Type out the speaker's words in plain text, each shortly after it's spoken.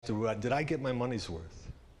did I get my money's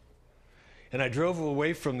worth? And I drove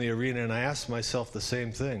away from the arena and I asked myself the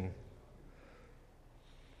same thing.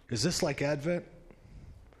 Is this like Advent,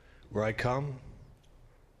 where I come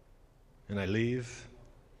and I leave?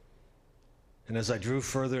 And as I drew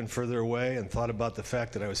further and further away and thought about the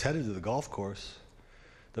fact that I was headed to the golf course,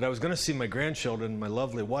 that I was going to see my grandchildren, my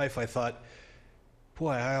lovely wife, I thought,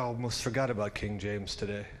 boy, I almost forgot about King James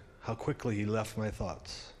today, how quickly he left my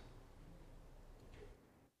thoughts.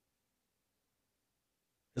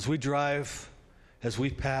 As we drive, as we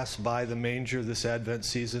pass by the manger this Advent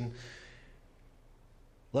season,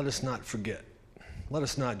 let us not forget. Let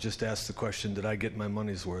us not just ask the question, did I get my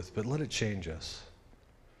money's worth? But let it change us.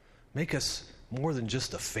 Make us more than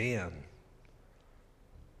just a fan.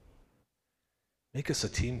 Make us a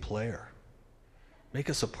team player. Make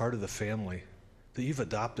us a part of the family that you've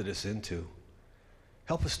adopted us into.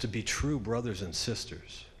 Help us to be true brothers and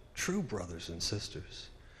sisters. True brothers and sisters.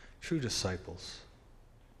 True disciples.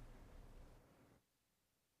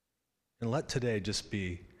 And let today just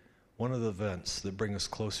be one of the events that bring us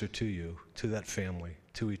closer to you, to that family,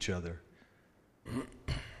 to each other.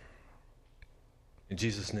 In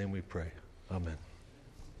Jesus' name we pray. Amen.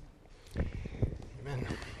 Amen.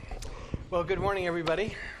 Well, good morning,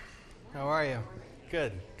 everybody. How are you?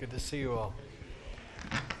 Good. Good to see you all.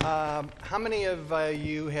 How many of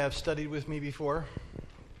you have studied with me before?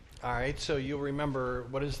 All right, so you'll remember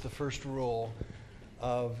what is the first rule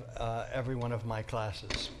of every one of my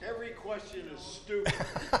classes. Every question is stupid.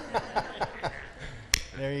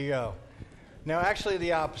 There you go. No, actually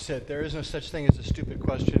the opposite. There is no such thing as a stupid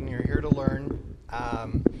question. You're here to learn.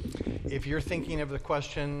 If you're thinking of the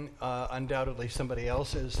question, undoubtedly somebody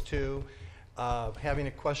else is too. Having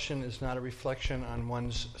a question is not a reflection on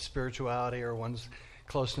one's spirituality or one's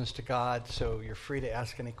closeness to God, so you're free to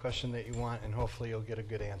ask any question that you want, and hopefully you'll get a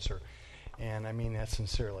good answer. And I mean that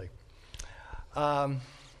sincerely.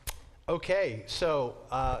 Okay, so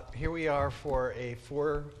here we are for a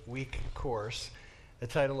 4-week course, the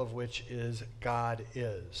title of which is God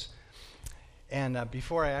Is. And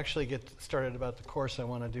before I actually get started about the course, I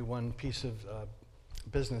want to do one piece of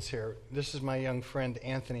business here. This is my young friend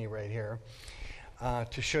Anthony right here.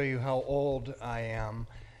 To show you how old I am,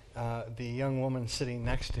 the young woman sitting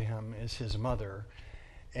next to him is his mother.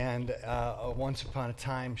 And once upon a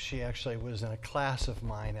time, she actually was in a class of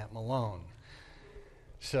mine at Malone.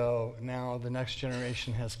 So now the next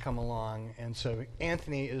generation has come along, and so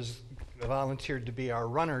Anthony is volunteered to be our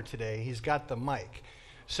runner today. He's got the mic.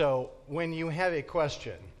 So when you have a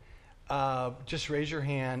question, just raise your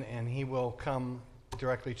hand, and he will come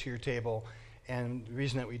directly to your table. And the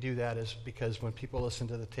reason that we do that is because when people listen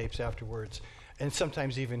to the tapes afterwards, and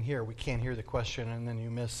sometimes even here, we can't hear the question, and then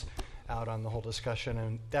you miss out on the whole discussion,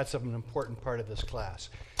 and that's an important part of this class,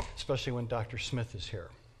 especially when Dr. Smith is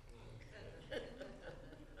here.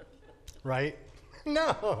 Right?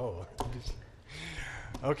 No.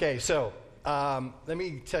 Okay, so let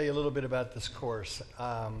me tell you a little bit about this course.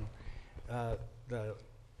 The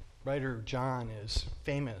writer John is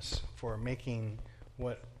famous for making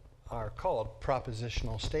what are called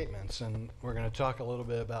propositional statements, and we're going to talk a little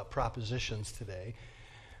bit about propositions today.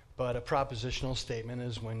 But a propositional statement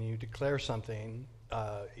is when you declare something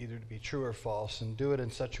either to be true or false, and do it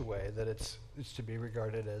in such a way that it's to be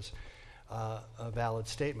regarded as a valid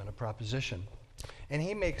statement, a proposition. And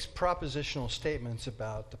he makes propositional statements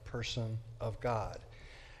about the person of God.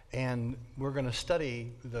 And we're going to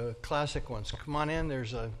study the classic ones. Come on in.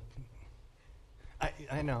 There's a...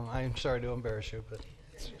 I know, I'm sorry to embarrass you, but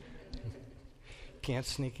can't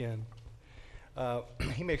sneak in.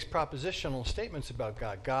 He makes propositional statements about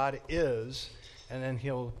God. God is, and then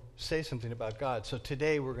he'll say something about God. So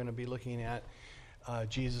today we're going to be looking at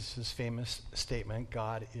Jesus' famous statement,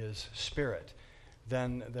 God is spirit.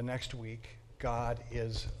 Then the next week, God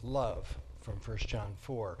is love, from 1 John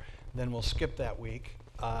 4. Then we'll skip that week,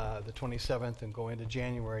 the 27th, and go into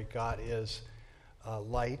January, God is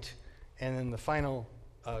light. And then the final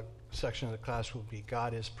section of the class will be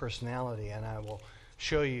God is personality, and I will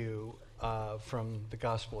show you from the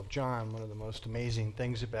Gospel of John one of the most amazing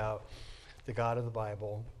things about the God of the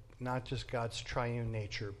Bible, not just God's triune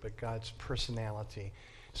nature, but God's personality.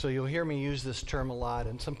 So you'll hear me use this term a lot,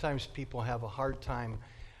 and sometimes people have a hard time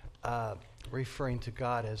referring to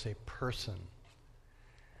God as a person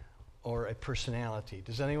or a personality.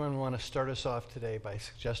 Does anyone want to start us off today by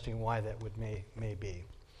suggesting why that may be?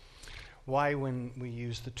 Why, when we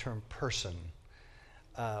use the term person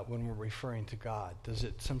when we're referring to God, does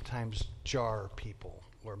it sometimes jar people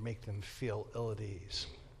or make them feel ill at ease?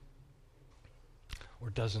 Or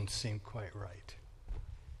doesn't seem quite right?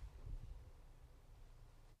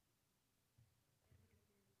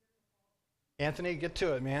 Anthony, get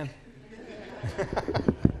to it, man.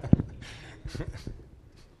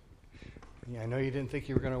 Yeah, I know you didn't think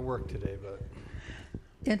you were going to work today, but...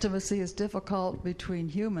 Intimacy is difficult between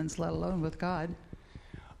humans, let alone with God.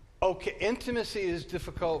 Okay, intimacy is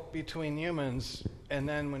difficult between humans, and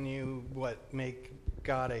then when you, make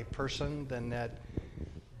God a person, then that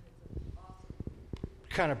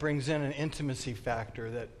kind of brings in an intimacy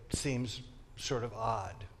factor that seems sort of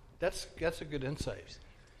odd. That's a good insight.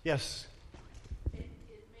 Yes?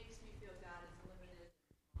 It makes me feel God is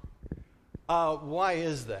limited. Why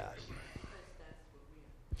is that? Because that's what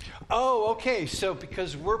we are. Oh, okay. So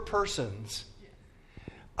because we're persons,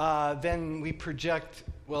 then we project,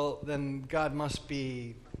 then God must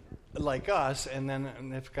be like us,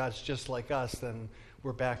 and if God's just like us, then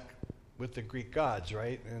we're back with the Greek gods,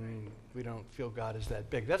 right? And we don't feel God is that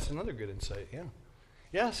big. That's another good insight, yeah.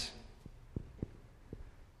 Yes?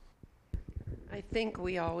 I think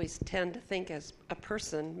we always tend to think as a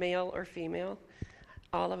person, male or female.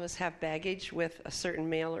 All of us have baggage with a certain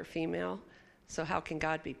male or female. So how can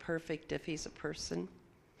God be perfect if he's a person?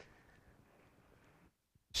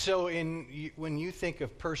 So when you think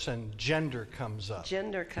of person, gender comes up.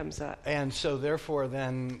 Gender comes up. And so therefore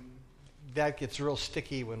then that gets real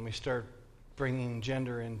sticky when we start bringing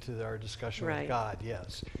gender into our discussion with God,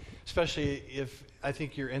 yes. Especially if I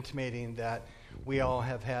think you're intimating that we all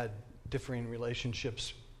have had differing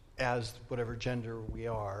relationships as whatever gender we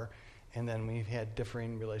are, and then we've had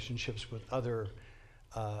differing relationships with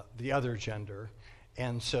the other gender.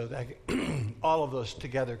 And so that all of those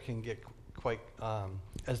together can get quite,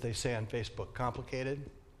 as they say on Facebook, complicated.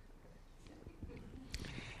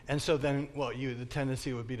 And so then, the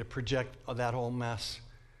tendency would be to project that whole mess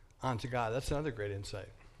onto God. That's another great insight.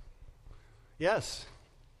 Yes?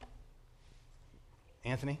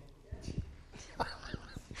 Anthony?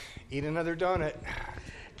 Eat another donut.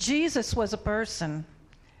 Jesus was a person,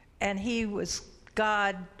 and he was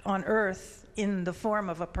God on earth in the form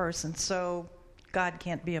of a person. So God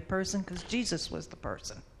can't be a person because Jesus was the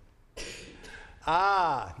person.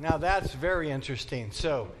 Now that's very interesting.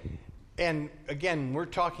 So, and again, we're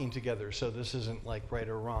talking together, so this isn't like right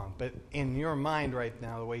or wrong. But in your mind right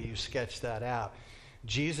now, the way you sketch that out,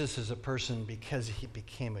 Jesus is a person because he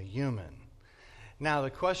became a human. Now the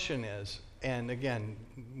question is, and again,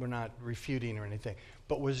 we're not refuting or anything,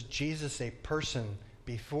 but was Jesus a person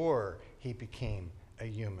before he became a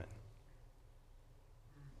human?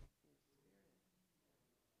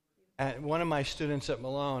 And one of my students at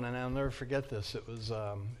Malone, and I'll never forget this, it was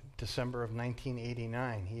December of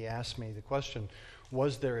 1989, he asked me the question,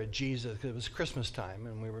 was there a Jesus, because it was Christmas time,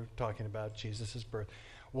 and we were talking about Jesus' birth,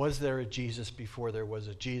 was there a Jesus before there was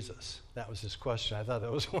a Jesus? That was his question. I thought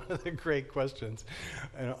that was one of the great questions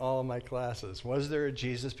in all of my classes. Was there a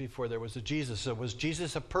Jesus before there was a Jesus? So was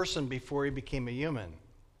Jesus a person before he became a human?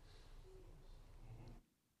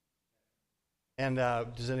 And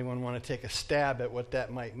does anyone want to take a stab at what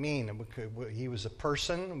that might mean? He was a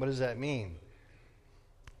person? What does that mean?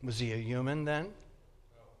 Was he a human then?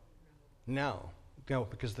 No. No,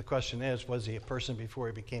 because the question is, was he a person before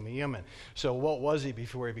he became a human? So what was he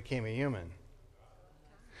before he became a human?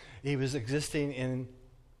 He was existing in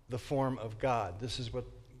the form of God. This is what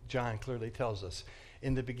John clearly tells us.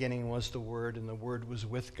 In the beginning was the Word, and the Word was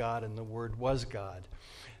with God, and the Word was God.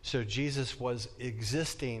 So Jesus was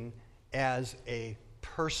existing as a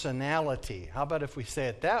personality. How about if we say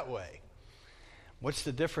it that way? What's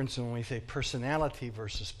the difference when we say personality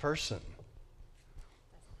versus person?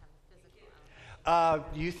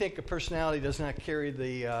 You think a personality does not carry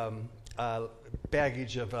the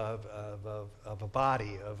baggage of a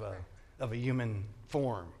body, of a human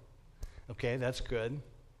form. Okay, that's good.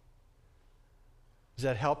 Does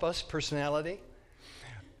that help us, personality?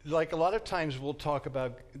 Like a lot of times we'll talk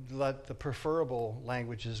about, the preferable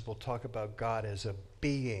languages will talk about God as a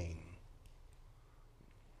being.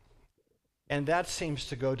 And that seems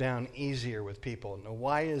to go down easier with people. Now,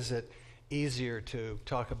 why is it easier to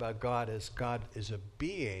talk about God as God is a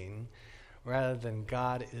being rather than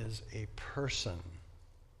God is a person?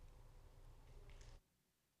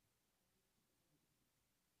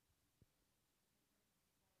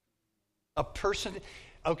 A person.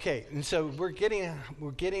 Okay, and so we're getting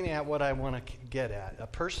at what I want to get at. A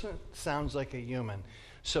person sounds like a human.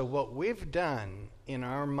 So what we've done in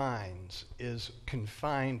our minds is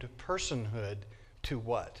confined personhood to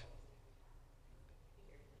what?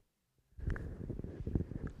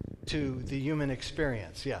 To the human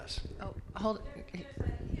experience, yes. Oh, hold it.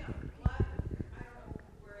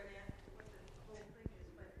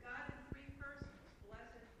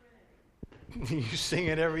 You sing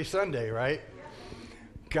it every Sunday, right?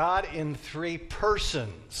 God in three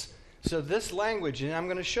persons. So this language, and I'm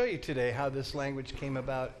going to show you today how this language came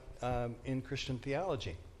about in Christian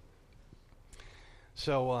theology.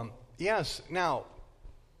 So, yes, now,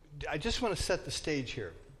 I just want to set the stage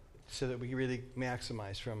here so that we really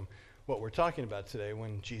maximize from what we're talking about today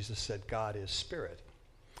when Jesus said God is spirit.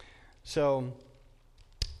 So,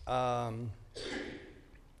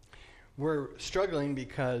 we're struggling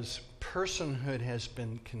because personhood has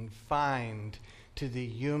been confined to the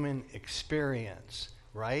human experience,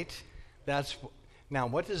 right? Now,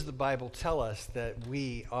 what does the Bible tell us that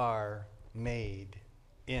we are made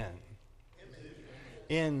in?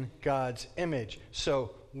 In God's image.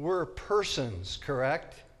 So we're persons,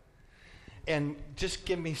 correct? And just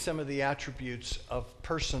give me some of the attributes of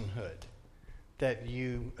personhood that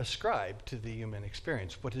you ascribe to the human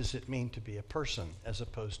experience. What does it mean to be a person as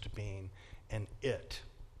opposed to being an it?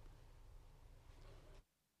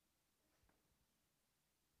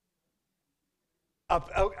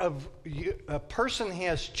 A person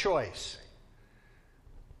has choice.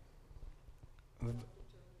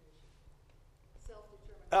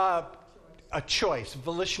 A choice,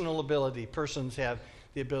 volitional ability. Persons have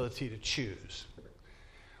the ability to choose.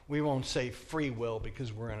 We won't say free will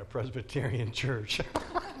because we're in a Presbyterian church.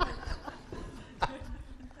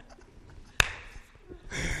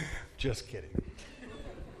 Just kidding.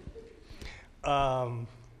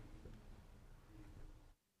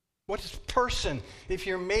 What is person? If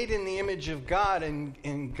you're made in the image of God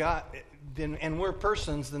and God, and we're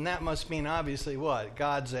persons, then that must mean obviously what?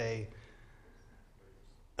 God's a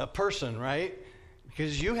person, right?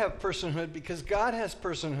 Because you have personhood because God has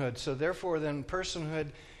personhood. So therefore then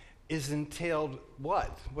personhood is entailed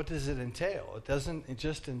what? What does it entail? It doesn't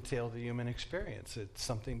just entail the human experience. It's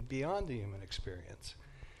something beyond the human experience.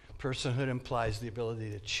 Personhood implies the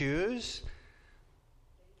ability to choose,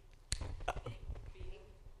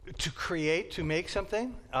 to create, to make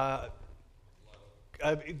something, the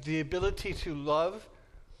ability to love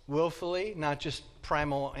willfully, not just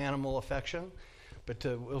primal animal affection, but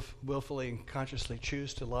to willfully and consciously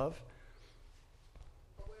choose to love.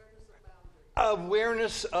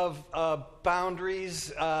 Awareness of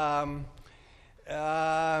boundaries.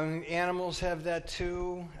 Animals have that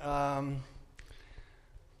too.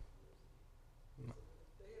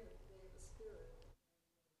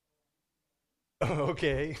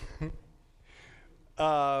 Okay.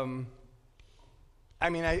 I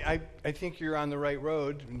mean, I think you're on the right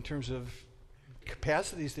road in terms of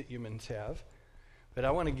capacities that humans have, but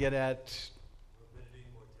I want to get at Morbidity,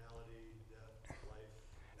 mortality, death, life.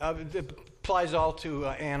 it applies all to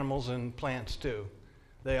animals and plants too.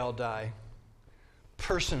 They all die.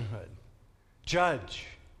 Personhood, judge.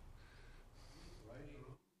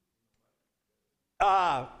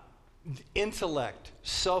 Intellect,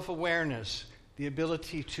 self-awareness, the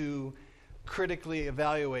ability to critically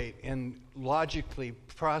evaluate and logically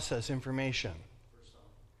process information.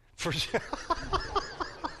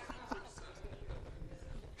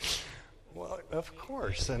 Well, of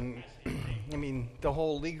course. And I mean, the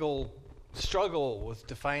whole legal struggle with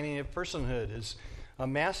defining a personhood is a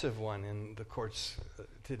massive one in the courts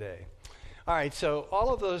today. All right, so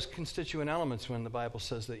all of those constituent elements, when the Bible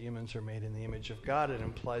says that humans are made in the image of God, it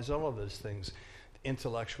implies all of those things.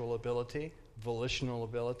 Intellectual ability, volitional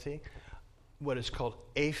ability, what is called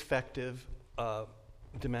affective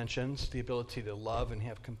dimensions, the ability to love and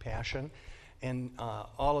have compassion. And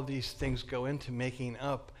all of these things go into making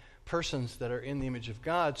up persons that are in the image of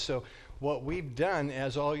God. So what we've done,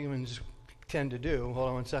 as all humans tend to do, hold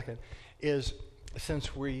on one second, is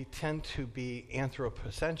since we tend to be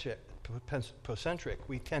anthropocentric,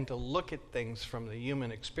 we tend to look at things from the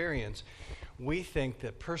human experience. We think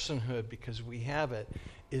that personhood, because we have it,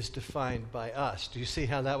 is defined by us. Do you see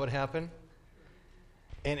how that would happen?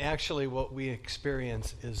 And actually what we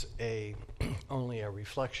experience is only a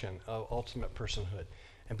reflection of ultimate personhood.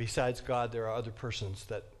 And besides God, there are other persons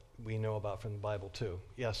that we know about from the Bible too.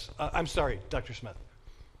 Yes. I'm sorry, Dr. Smith.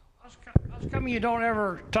 How come you don't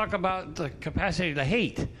ever talk about the capacity to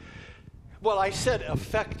hate? Well, I said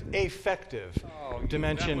affective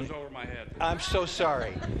dimension. That was over my head. I'm so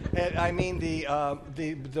sorry. I mean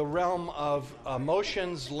the realm of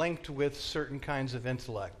emotions linked with certain kinds of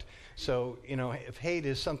intellect. So, if hate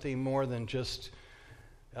is something more than just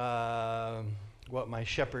what my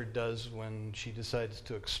shepherd does when she decides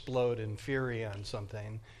to explode in fury on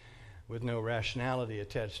something with no rationality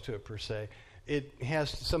attached to it per se, it has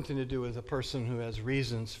something to do with a person who has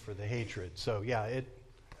reasons for the hatred. So, yeah,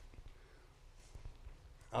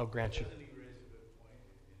 I'll grant you.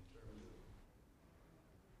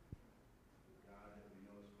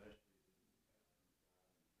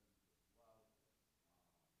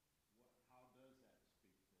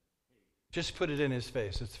 Just put it in his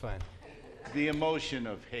face. It's fine. The emotion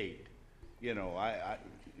of hate. You know, I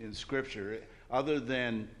in Scripture, other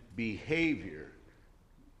than behavior,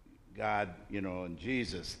 God, you know, and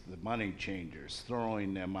Jesus, the money changers,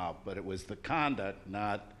 throwing them out, but it was the conduct,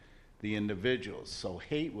 not the individuals. So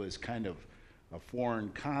hate was kind of a foreign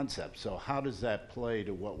concept. So how does that play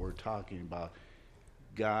to what we're talking about,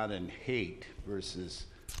 God and hate versus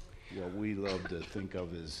what we love to think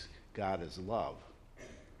of as God as love?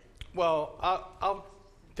 Well, I'll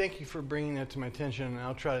thank you for bringing that to my attention, and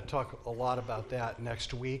I'll try to talk a lot about that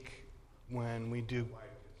next week when we do.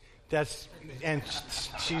 And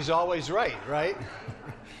she's always right?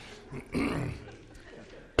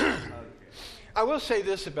 I will say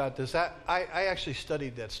this about this. I actually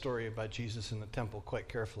studied that story about Jesus in the temple quite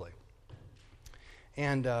carefully.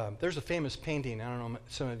 And there's a famous painting, I don't know,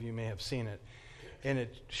 some of you may have seen it, and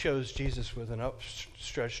it shows Jesus with an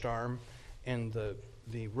outstretched arm, and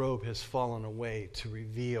the robe has fallen away to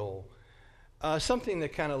reveal something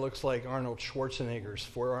that kind of looks like Arnold Schwarzenegger's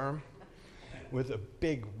forearm, with a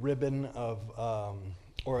big ribbon of,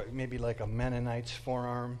 or maybe like a Mennonite's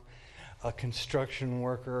forearm, a construction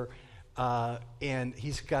worker, and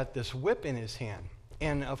he's got this whip in his hand.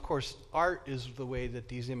 And of course, art is the way that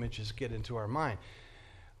these images get into our mind.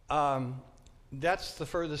 That's the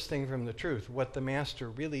furthest thing from the truth. What the master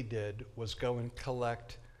really did was go and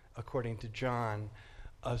collect, according to John,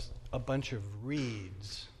 a bunch of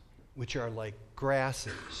reeds, which are like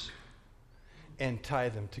grasses, and tie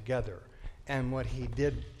them together. And what he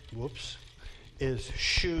did, is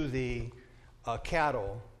shoo the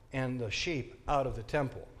cattle and the sheep out of the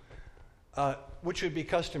temple, which would be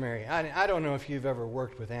customary. I don't know if you've ever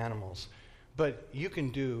worked with animals, but you can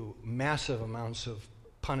do massive amounts of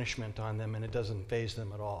punishment on them, and it doesn't faze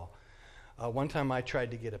them at all. One time I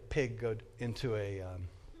tried to get a pig go into a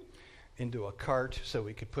cart so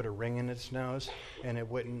we could put a ring in its nose, and it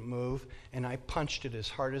wouldn't move, and I punched it as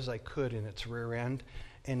hard as I could in its rear end,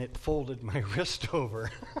 and it folded my wrist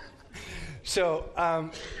over.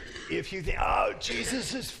 So if you think, oh,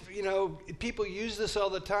 Jesus is, people use this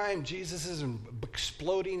all the time. Jesus is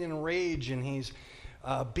exploding in rage, and he's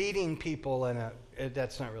beating people, and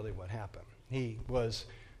that's not really what happened. He was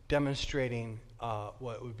demonstrating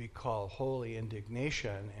what would be called holy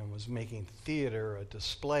indignation, and was making theater a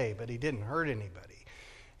display, but he didn't hurt anybody.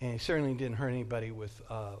 And he certainly didn't hurt anybody with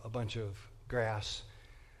a bunch of grass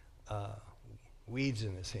weeds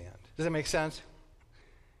in his hand. Does that make sense?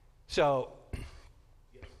 So,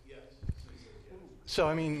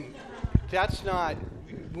 I mean, that's not,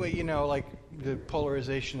 like the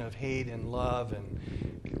polarization of hate and love and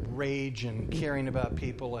rage and caring about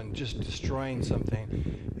people and just destroying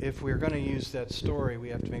something. If we're going to use that story, we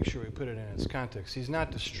have to make sure we put it in its context. He's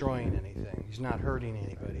not destroying anything. He's not hurting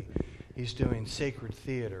anybody. He's doing sacred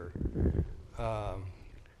theater.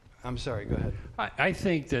 I'm sorry, go ahead. I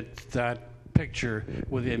think that picture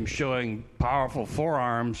with him showing powerful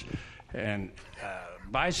forearms and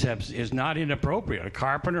biceps is not inappropriate. A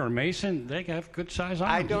carpenter or mason, they have good size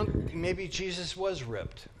arms. Maybe Jesus was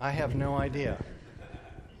ripped. I have no idea.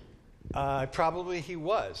 Probably he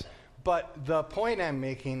was. But the point I'm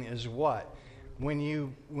making is what? When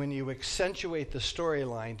you accentuate the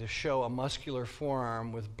storyline to show a muscular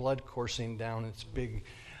forearm with blood coursing down its big,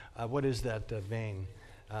 what is that vein?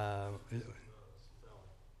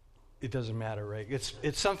 It doesn't matter, right?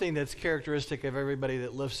 It's something that's characteristic of everybody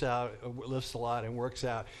that lifts a lot and works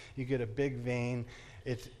out. You get a big vein.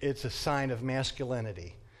 It's a sign of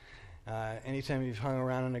masculinity. Anytime you've hung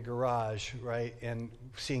around in a garage, right, and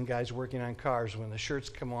seen guys working on cars, when the shirts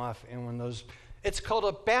come off and when those, it's called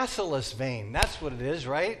a bacillus vein. That's what it is,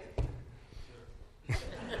 right?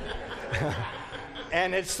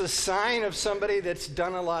 And it's the sign of somebody that's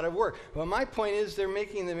done a lot of work. Well, my point is they're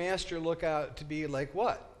making the master look out to be like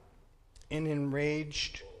what? An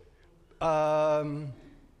enraged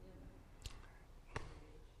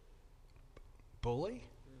bully?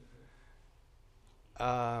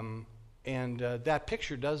 And that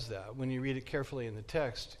picture does that. When you read it carefully in the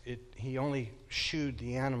text, he only shooed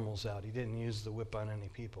the animals out. He didn't use the whip on any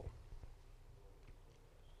people.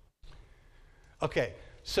 Okay,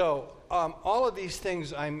 so all of these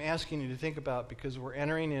things I'm asking you to think about because we're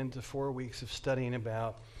entering into 4 weeks of studying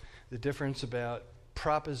about the difference about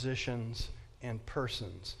propositions and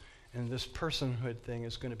persons. And this personhood thing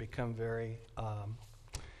is going to become very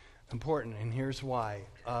important, and here's why.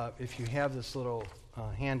 If you have this little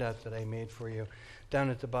handout that I made for you, down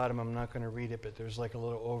at the bottom, I'm not going to read it, but there's like a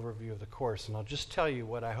little overview of the course, and I'll just tell you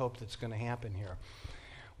what I hope that's going to happen here.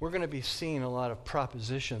 We're going to be seeing a lot of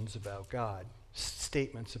propositions about God,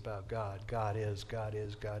 statements about God. God is, God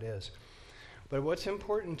is, God is. But what's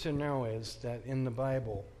important to know is that in the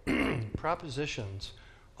Bible, propositions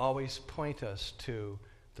always point us to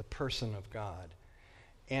the person of God.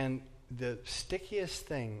 And the stickiest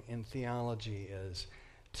thing in theology is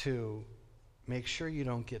to make sure you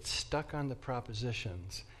don't get stuck on the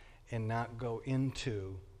propositions and not go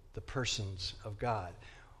into the persons of God.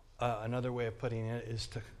 Another way of putting it is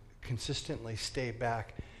to consistently stay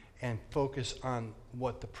back and focus on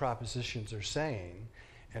what the propositions are saying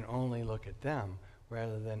and only look at them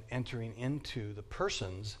rather than entering into the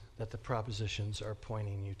persons that the propositions are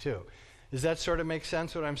pointing you to. Does that sort of make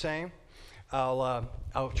sense, what I'm saying?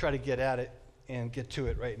 I'll try to get at it and get to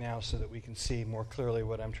it right now so that we can see more clearly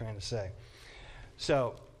what I'm trying to say.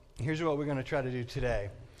 So here's what we're going to try to do today.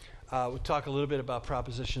 We'll talk a little bit about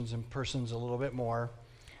propositions and persons a little bit more.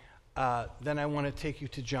 Then I want to take you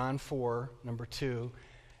to John 4, number 2,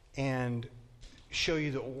 and show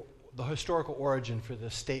you the historical origin for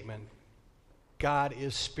this statement. God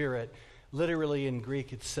is spirit. Literally in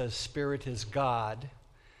Greek it says spirit is God.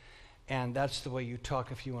 And that's the way you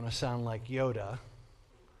talk if you want to sound like Yoda.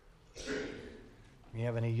 You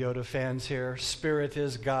have any Yoda fans here? Spirit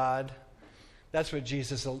is God. That's what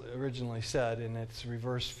Jesus originally said, and it's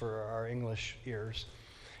reversed for our English ears.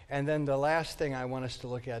 And then the last thing I want us to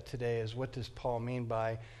look at today is what does Paul mean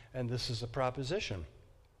by, and this is a proposition.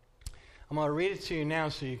 I'm going to read it to you now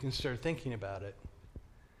so you can start thinking about it.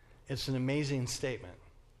 It's an amazing statement.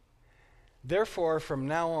 Therefore, from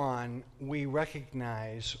now on, we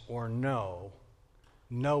recognize or know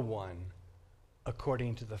no one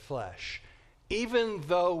according to the flesh, even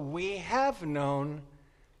though we have known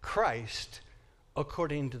Christ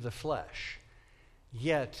according to the flesh.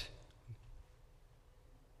 Yet,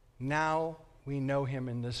 now we know him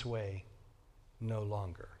in this way no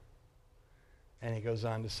longer. And he goes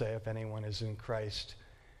on to say, if anyone is in Christ,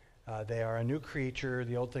 they are a new creature.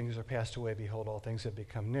 The old things are passed away. Behold, all things have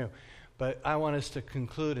become new. But I want us to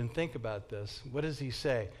conclude and think about this. What does he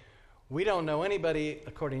say? We don't know anybody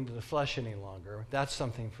according to the flesh any longer. That's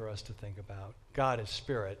something for us to think about. God is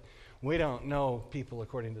spirit. We don't know people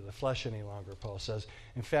according to the flesh any longer, Paul says.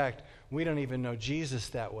 In fact, we don't even know Jesus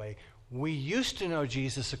that way. We used to know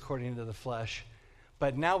Jesus according to the flesh,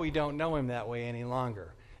 but now we don't know him that way any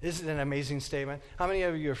longer. Isn't it an amazing statement? How many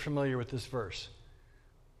of you are familiar with this verse?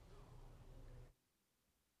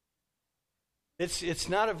 It's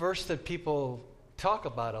not a verse that people talk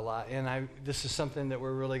about a lot, and this is something that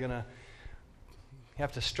we're really going to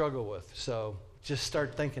have to struggle with. So just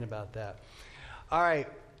start thinking about that. All right.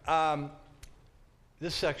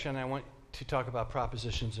 This section I want to talk about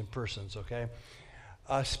propositions and persons, okay?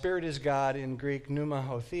 Spirit is God, in Greek, pneuma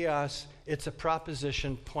ho theos. It's a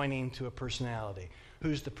proposition pointing to a personality.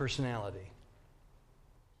 Who's the personality?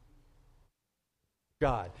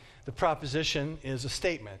 God. The proposition is a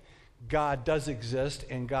statement. God does exist,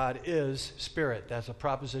 and God is spirit. That's a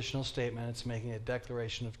propositional statement. It's making a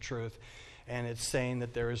declaration of truth, and it's saying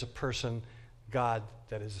that there is a person, God,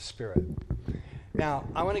 that is a spirit. Now,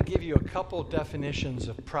 I want to give you a couple definitions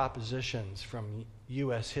of propositions from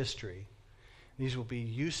U.S. history. These will be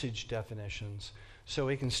usage definitions, so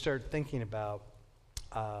we can start thinking about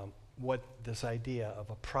what this idea of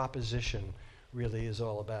a proposition really is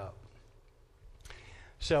all about.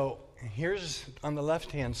 So here's, on the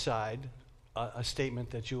left-hand side, a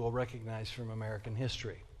statement that you will recognize from American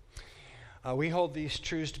history. We hold these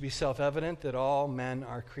truths to be self-evident, that all men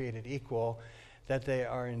are created equal, that they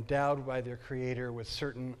are endowed by their Creator with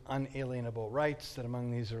certain unalienable rights, that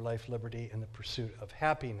among these are life, liberty, and the pursuit of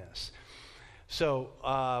happiness. So,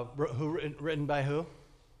 written by who?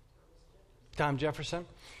 Thomas Jefferson.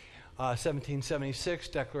 1776,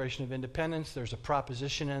 Declaration of Independence. There's a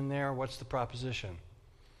proposition in there. What's the proposition?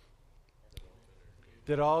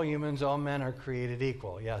 That all humans, all men are created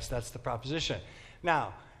equal. Yes, that's the proposition.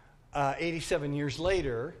 Now, 87 years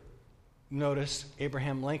later, notice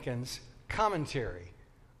Abraham Lincoln's commentary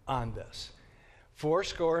on this.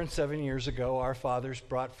 77 years ago, our fathers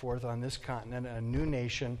brought forth on this continent a new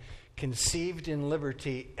nation conceived in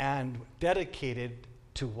liberty and dedicated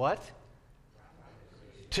to what?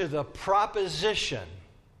 To the proposition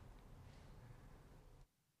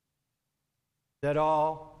that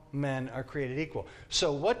all men are created equal.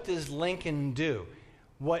 So what does Lincoln do?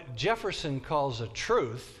 What Jefferson calls a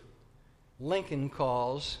truth, Lincoln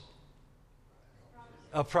calls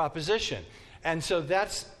a proposition. And so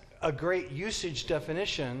that's a great usage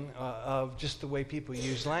definition of just the way people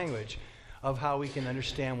use language of how we can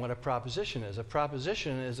understand what a proposition is. A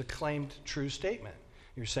proposition is a claimed true statement.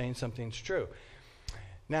 You're saying something's true.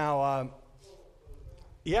 Now,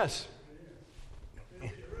 yes?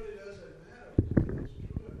 It really doesn't matter whether it's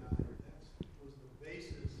true or not. That was the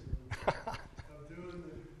basis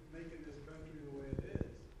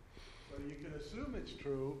it's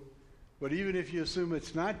true, but even if you assume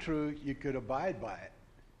it's not true, you could abide by it.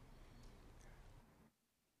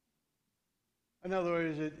 In other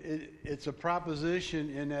words, it's a proposition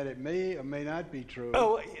in that it may or may not be true.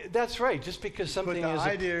 Oh, that's right. Just because something is... But the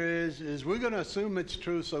idea is we're going to assume it's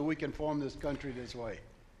true so we can form this country this way.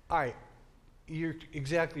 All right. You're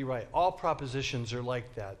exactly right. All propositions are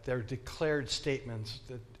like that. They're declared statements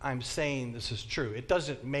that I'm saying this is true. It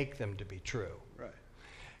doesn't make them to be true. Right.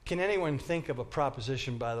 Can anyone think of a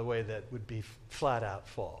proposition, by the way, that would be flat out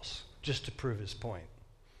false, just to prove his point?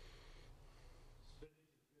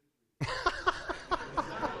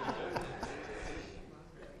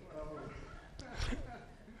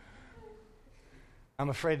 I'm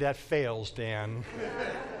afraid that fails, Dan.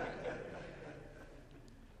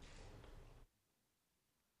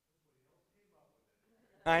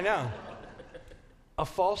 I know. A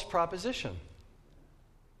false proposition.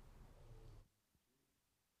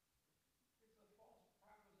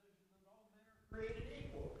 Created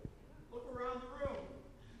equal. Look around the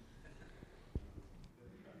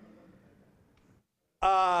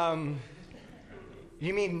room.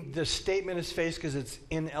 You mean the statement is false because it's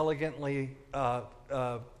inelegantly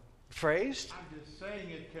phrased? I'm just saying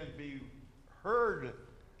it can be heard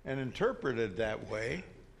and interpreted that way.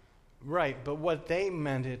 Right, but what they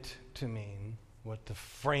meant it to mean, what the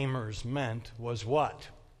framers meant, was what?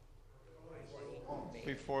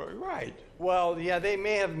 Before, right. Well, yeah, they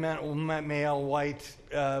may have meant male, white,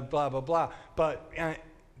 blah, blah, blah. But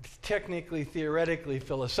technically, theoretically,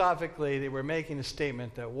 philosophically, they were making a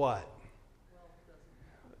statement that what?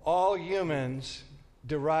 All humans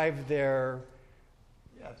derive their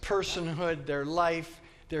personhood, their life,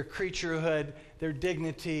 their creaturehood, their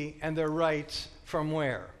dignity, and their rights from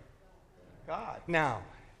where? God. Now,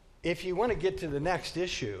 if you want to get to the next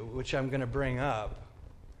issue, which I'm going to bring up,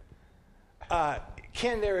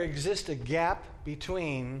 can there exist a gap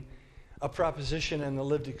between a proposition and the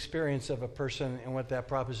lived experience of a person and what that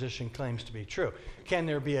proposition claims to be true? Can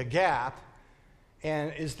there be a gap?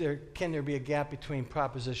 And can there be a gap between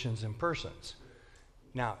propositions and persons?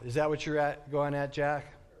 Now, is that what you're going at,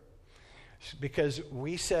 Jack? Because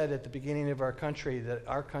we said at the beginning of our country that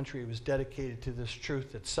our country was dedicated to this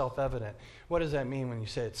truth that's self-evident. What does that mean when you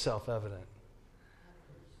say it's self-evident?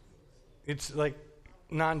 It's like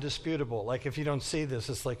non-disputable. Like if you don't see this,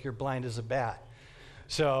 it's like you're blind as a bat.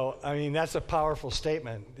 So, I mean, that's a powerful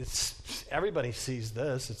statement. Everybody sees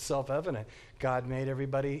this. It's self-evident. God made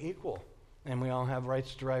everybody equal, and we all have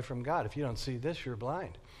rights derived from God. If you don't see this, you're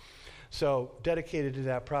blind. So, dedicated to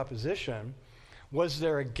that proposition, was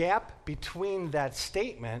there a gap between that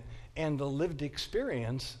statement and the lived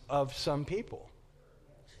experience of some people?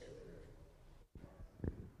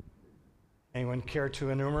 Anyone care to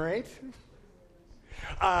enumerate?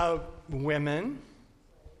 Women,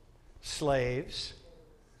 slaves.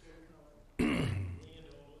 I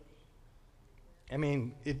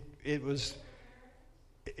mean, it was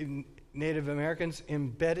Native Americans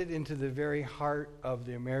embedded into the very heart of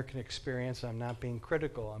the American experience. I'm not being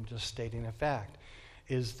critical, I'm just stating a fact.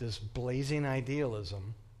 Is this blazing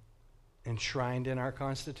idealism enshrined in our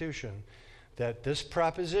Constitution that this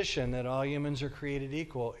proposition that all humans are created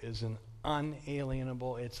equal is an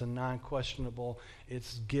unalienable, it's a non-questionable,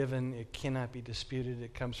 it's given, it cannot be disputed,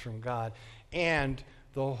 it comes from God, and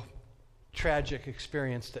the tragic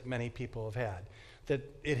experience that many people have had, that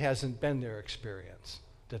it hasn't been their experience,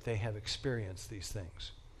 that they have experienced these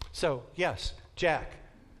things. So, yes, Jack,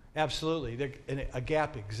 absolutely, a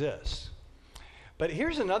gap exists. But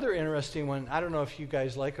here's another interesting one. I don't know if you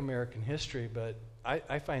guys like American history, but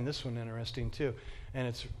I find this one interesting too, and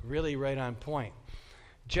it's really right on point.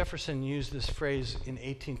 Jefferson used this phrase in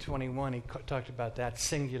 1821. He talked about that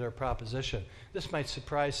singular proposition. This might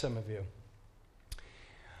surprise some of you.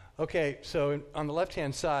 Okay, so on the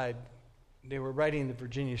left-hand side, they were writing the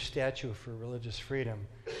Virginia Statute for Religious Freedom,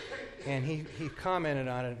 and he commented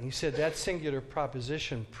on it, and he said that singular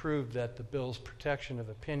proposition proved that the bill's protection of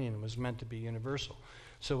opinion was meant to be universal.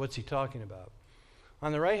 So what's he talking about?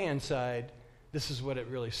 On the right-hand side, this is what it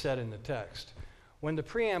really said in the text. When the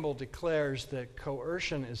preamble declares that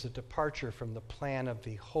coercion is a departure from the plan of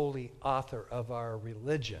the holy author of our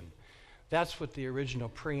religion, that's what the original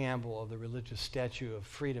preamble of the Religious Statute of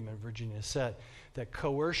Freedom in Virginia said, that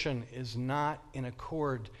coercion is not in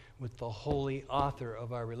accord with the holy author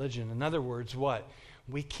of our religion. In other words, what?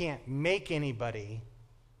 We can't make anybody,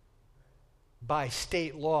 by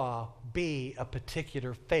state law, be a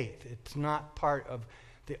particular faith. It's not part of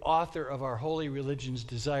the author of our holy religion's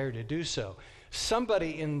desire to do so.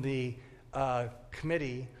 Somebody in the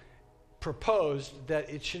committee proposed that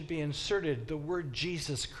it should be inserted, the word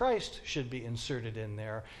Jesus Christ should be inserted in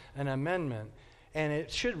there, an amendment, and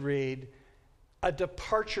it should read, a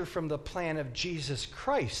departure from the plan of Jesus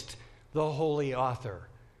Christ, the holy author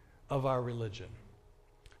of our religion.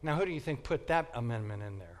 Now, who do you think put that amendment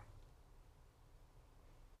in there?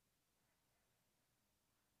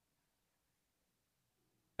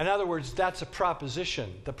 In other words, that's a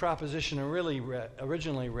proposition. The proposition originally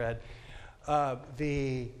read,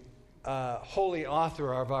 the holy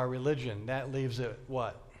author of our religion. That leaves it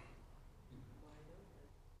what?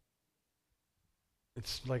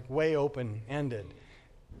 It's like way open-ended.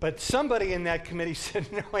 But somebody in that committee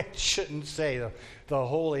said, no, it shouldn't say the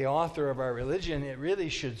holy author of our religion. It really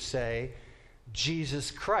should say Jesus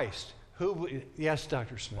Christ. Yes,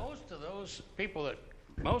 Dr. Smith?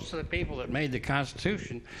 Most of the people that made the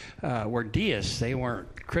Constitution were deists. They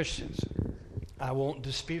weren't Christians. I won't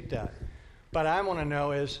dispute that. But I want to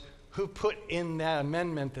know is who put in that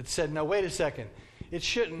amendment that said, no, wait a second, it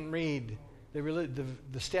shouldn't read,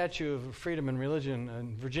 the Statue of Freedom and Religion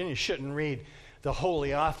in Virginia shouldn't read the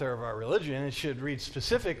holy author of our religion. It should read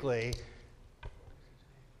specifically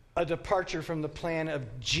a departure from the plan of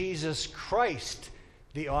Jesus Christ,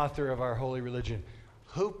 the author of our holy religion.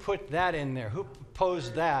 Who put that in there? Who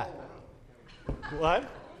proposed that? What?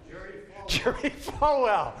 Jerry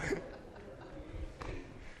Falwell.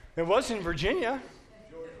 It was in Virginia.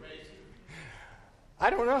 I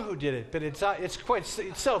don't know who did it, but it's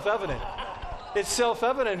self-evident. It's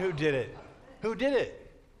self-evident who did it. Who did it?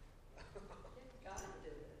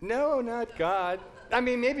 No, not God. I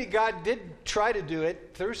mean, maybe God did try to do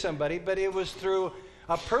it through somebody, but it was through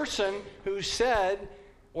a person who said,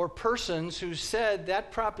 or persons who said,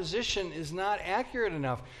 that proposition is not accurate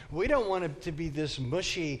enough. We don't want it to be this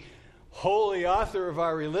mushy, holy author of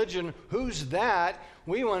our religion. Who's that?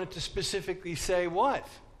 We want it to specifically say what?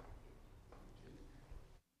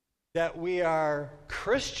 That we are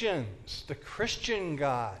Christians, the Christian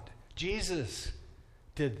God. Jesus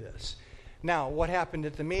did this. Now, what happened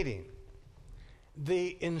at the meeting?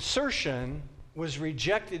 The insertion was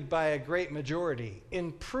rejected by a great majority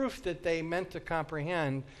in proof that they meant to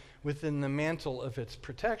comprehend within the mantle of its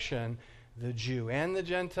protection the Jew and the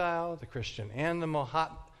Gentile, the Christian and the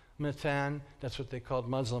Mohammedan. That's what they called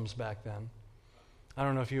Muslims back then. I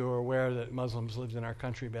don't know if you were aware that Muslims lived in our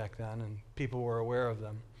country back then and people were aware of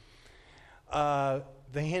them.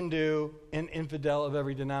 The Hindu and infidel of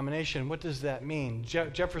every denomination. What does that mean?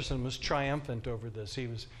 Jefferson was triumphant over this. He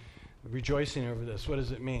was rejoicing over this. What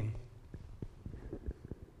does it mean?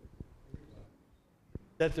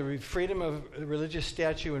 That the freedom of religious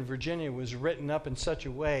statute in Virginia was written up in such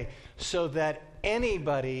a way so that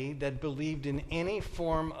anybody that believed in any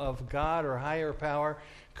form of God or higher power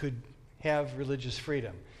could have religious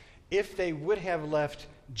freedom. If they would have left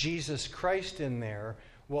Jesus Christ in there,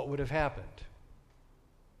 what would have happened?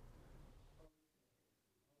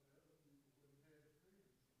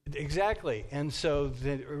 Exactly. And so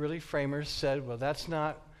the early framers said, well, that's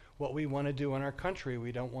not what we want to do in our country.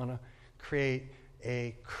 We don't want to create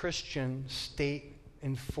a Christian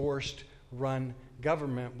state-enforced run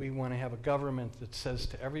government. We want to have a government that says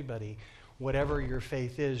to everybody, whatever your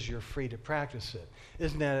faith is, you're free to practice it.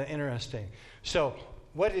 Isn't that interesting? So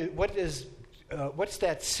what's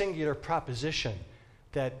that singular proposition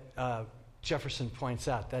that Jefferson points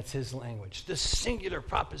out? That's his language. This singular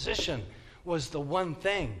proposition was the one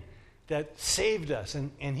thing that saved us.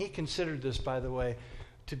 And he considered this, by the way,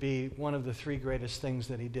 to be one of the three greatest things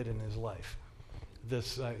that he did in his life.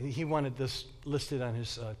 He wanted this listed on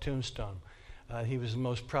his tombstone. He was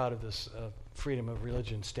most proud of this freedom of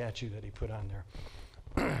religion statue that he put on there.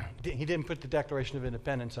 He didn't put the Declaration of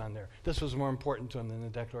Independence on there. This was more important to him than the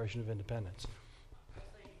Declaration of Independence. I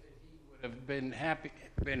think that he would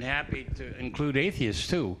have been happy to include atheists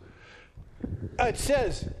too. It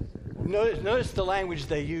says, notice the language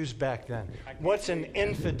they used back then. What's an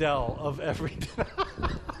infidel of every...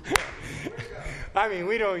 I mean,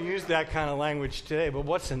 we don't use that kind of language today, but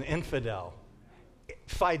what's an infidel?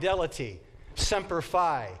 Fidelity, semper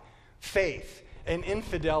fi, faith. An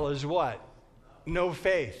infidel is what? No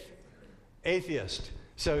faith. Atheist.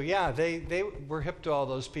 So yeah, they were hip to all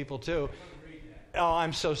those people too. Oh,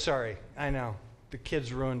 I'm so sorry. I know. The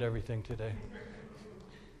kids ruined everything today.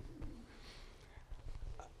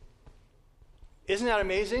 Isn't that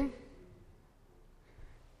amazing?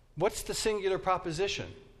 What's the singular proposition?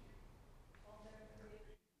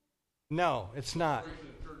 No, it's not.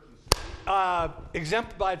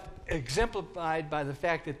 Exemplified by the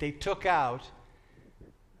fact that they took out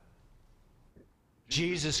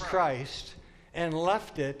Jesus Christ and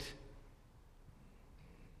left it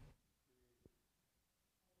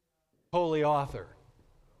holy author.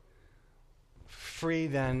 Free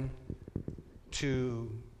then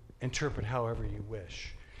to interpret however you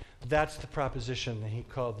wish. That's the proposition that he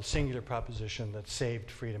called the singular proposition that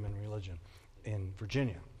saved freedom and religion in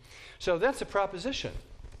Virginia. So that's a proposition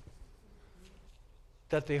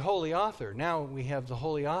that the holy author, now we have the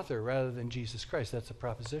holy author rather than Jesus Christ. That's a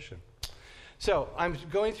proposition. So I'm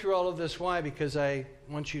going through all of this. Why? Because I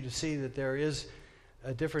want you to see that there is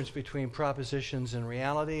a difference between propositions and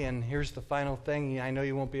reality. And here's the final thing. I know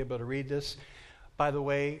you won't be able to read this. By the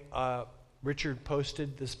way, Richard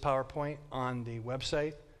posted this PowerPoint on the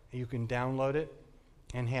website. You can download it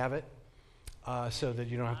and have it so that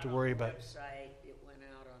you don't have to worry about it. It went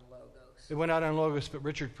out on Logos. It went out on Logos, but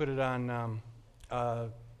Richard put it on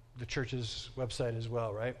the church's website as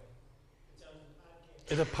well, right?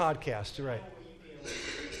 It's a podcast, right?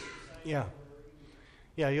 Yeah.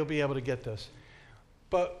 Yeah, you'll be able to get this.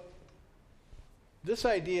 But this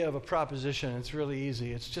idea of a proposition, it's really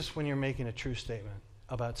easy. It's just when you're making a true statement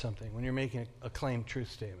about something, when you're making a claimed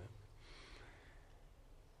truth statement.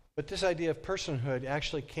 But this idea of personhood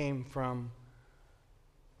actually came from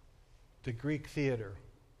the Greek theater.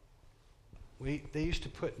 They used to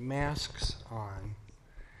put masks on,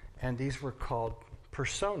 and these were called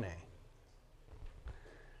personae.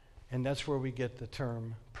 And that's where we get the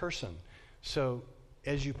term person. So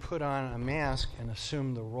as you put on a mask and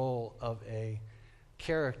assume the role of a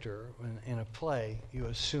character in a play, you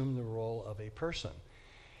assume the role of a person.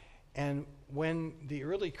 And when the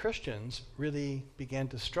early Christians really began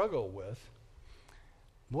to struggle with,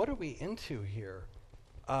 what are we into here?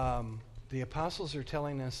 The apostles are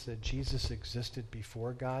telling us that Jesus existed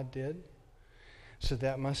before God did. So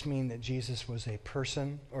that must mean that Jesus was a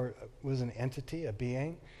person or was an entity, a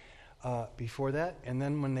being, before that. And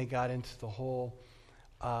then when they got into the whole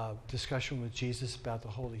discussion with Jesus about the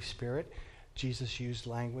Holy Spirit, Jesus used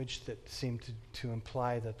language that seemed to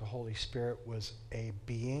imply that the Holy Spirit was a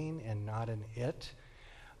being and not an it.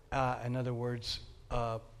 In other words,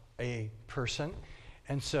 a person.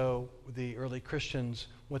 And so the early Christians,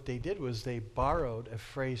 what they did was they borrowed a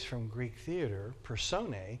phrase from Greek theater,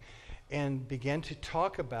 personae, and began to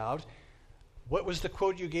talk about, what was the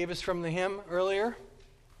quote you gave us from the hymn earlier?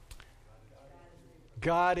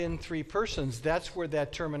 God in three persons. That's where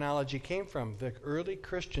that terminology came from. The early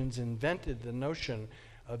Christians invented the notion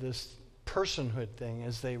of this personhood thing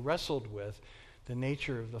as they wrestled with the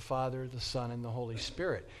nature of the Father, the Son, and the Holy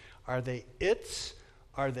Spirit. Are they its?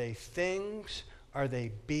 Are they things? Are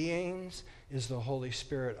they beings? Is the Holy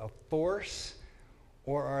Spirit a force?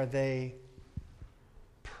 Or are they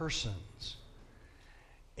persons?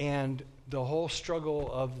 And the whole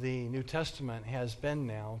struggle of the New Testament has been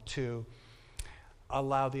now to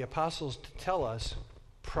allow the apostles to tell us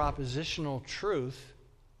propositional truth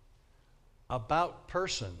about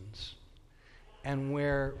persons, and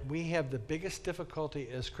where we have the biggest difficulty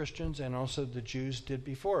as Christians, and also the Jews did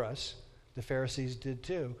before us, the Pharisees did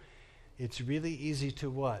too, it's really easy to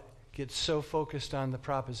what? Get so focused on the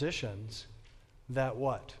propositions that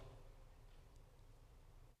what?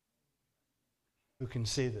 Who can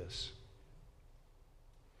see this?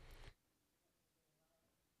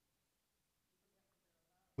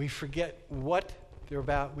 We forget what they're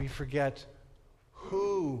about. We forget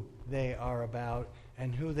who they are about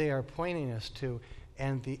and who they are pointing us to,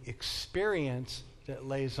 and the experience that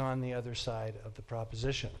lays on the other side of the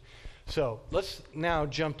proposition. So let's now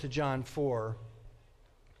jump to John 4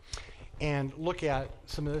 and look at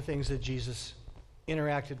some of the things that Jesus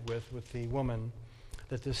interacted with the woman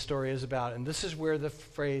that this story is about. And this is where the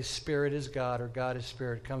phrase Spirit is God or God is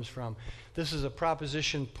Spirit comes from. This is a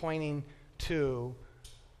proposition pointing to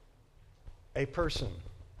a person.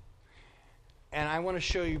 And I want to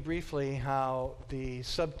show you briefly how the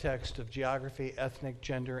subtext of geography, ethnic,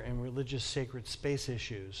 gender, and religious sacred space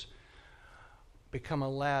issues become a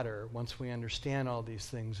ladder once we understand all these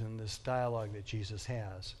things in this dialogue that Jesus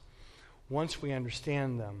has. Once we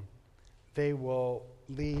understand them, they will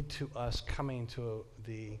lead to us coming to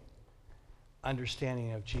the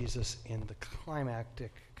understanding of Jesus in the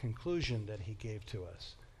climactic conclusion that he gave to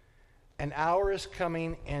us. An hour is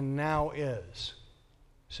coming and now is.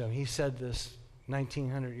 So he said this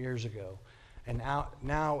 1900 years ago. And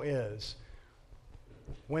now is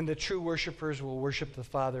when the true worshipers will worship the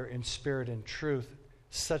Father in spirit and truth.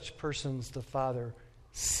 Such persons the Father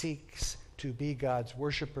seeks to be God's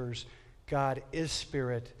worshipers. God is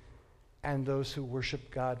spirit, and those who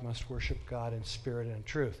worship God must worship God in spirit and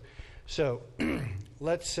truth. So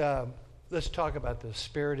let's talk about this.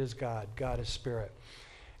 Spirit is God. God is spirit.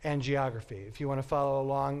 And geography. If you want to follow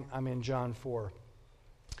along, I'm in John 4.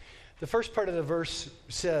 The first part of the verse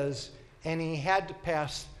says, and he had to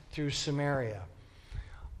pass through Samaria.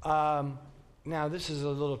 Now, this is a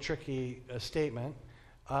little tricky statement.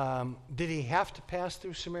 Did he have to pass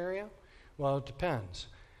through Samaria? Well, it depends.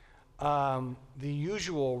 The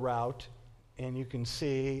usual route, and you can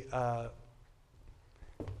see, I'll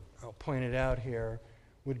point it out here,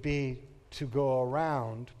 would be to go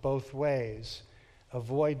around both ways,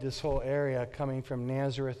 avoid this whole area. Coming from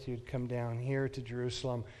Nazareth, you'd come down here to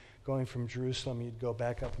Jerusalem. Going from Jerusalem, you'd go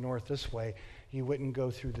back up north this way. You wouldn't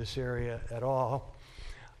go through this area at all.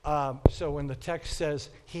 So when the text says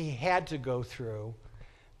he had to go through,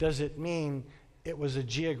 does it mean it was a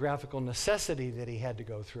geographical necessity that he had to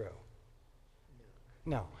go through?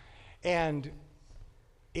 No. And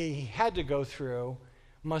he had to go through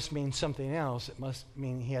must mean something else. It must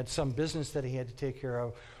mean he had some business that he had to take care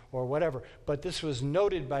of or whatever. But this was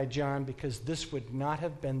noted by John because this would not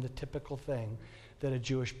have been the typical thing that a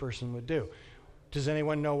Jewish person would do. Does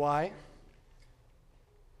anyone know why?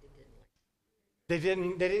 They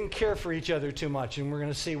didn't care for each other too much, and we're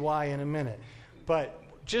going to see why in a minute. But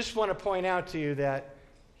just want to point out to you that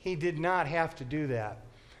he did not have to do that.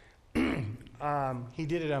 He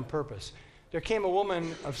did it on purpose. There came a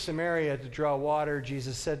woman of Samaria to draw water.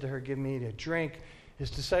 Jesus said to her, "Give me to drink."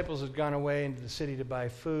 His disciples had gone away into the city to buy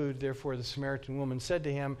food. Therefore the Samaritan woman said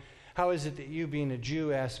to him, "How is it that you, being a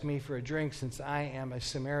Jew, ask me for a drink, since I am a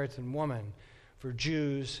Samaritan woman? For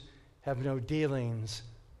Jews have no dealings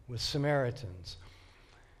with Samaritans."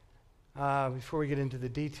 Before we get into the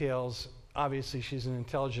details, obviously she's an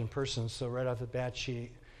intelligent person, so right off the bat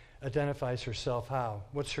she identifies herself how?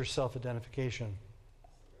 What's her self-identification?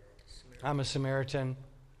 I'm a Samaritan,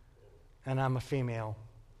 and I'm a female.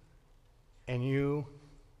 And you're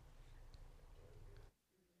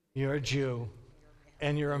a Jew,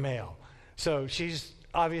 and you're a male. So she's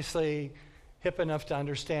obviously hip enough to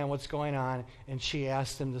understand what's going on, and she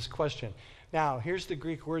asked him this question. Now, here's the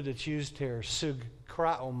Greek word that's used here,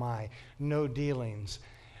 sugkraomai, no dealings.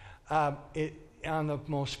 On the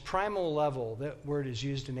most primal level, that word is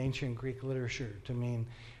used in ancient Greek literature to mean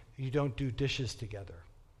you don't do dishes together.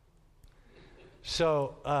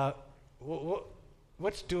 So,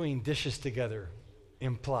 what's doing dishes together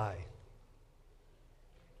imply?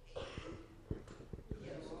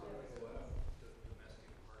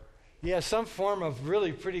 Yeah, some form of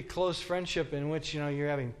really pretty close friendship in which, you're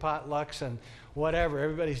having potlucks and whatever.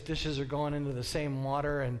 Everybody's dishes are going into the same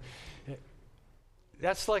water, and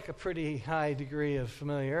that's like a pretty high degree of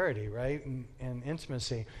familiarity, right, and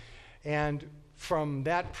intimacy. And from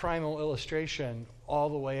that primal illustration all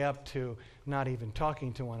the way up to not even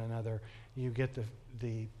talking to one another, you get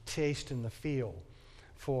the taste and the feel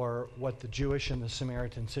for what the Jewish and the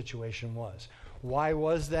Samaritan situation was. Why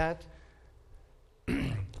was that?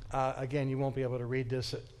 Again, you won't be able to read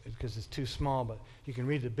this because it's too small, but you can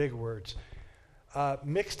read the big words.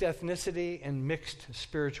 Mixed ethnicity and mixed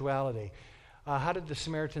spirituality. How did the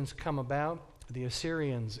Samaritans come about? The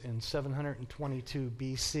Assyrians in 722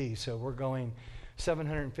 BC, so we're going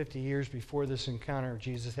 750 years before this encounter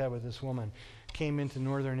Jesus had with this woman, came into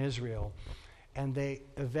northern Israel, and they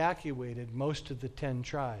evacuated most of the 10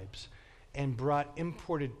 tribes and brought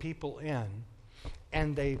imported people in.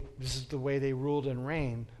 And this is the way they ruled and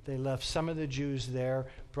reigned. They left some of the Jews there,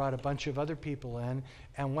 brought a bunch of other people in.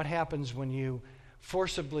 And what happens when you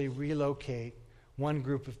forcibly relocate one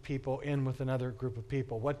group of people in with another group of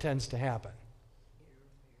people? What tends to happen?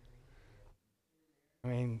 I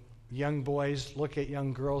mean, young boys look at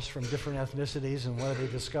young girls from different ethnicities, and what do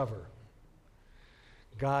they discover?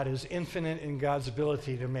 God is infinite in God's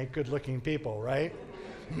ability to make good-looking people, right?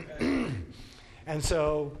 And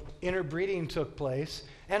so interbreeding took place.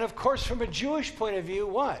 And of course, from a Jewish point of view,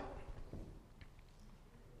 what?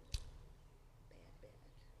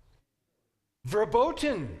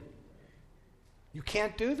 Verboten. You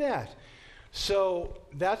can't do that. So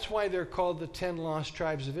that's why they're called the 10 lost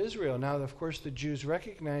tribes of Israel. Now, of course, the Jews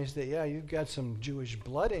recognize that, yeah, you've got some Jewish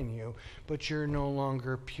blood in you, but you're no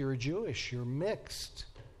longer pure Jewish. You're mixed.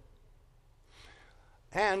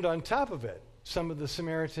 And on top of it, some of the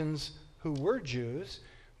Samaritans who were Jews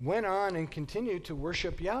went on and continued to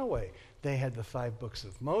worship Yahweh. They had the 5 books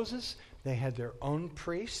of Moses. They had their own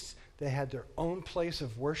priests. They had their own place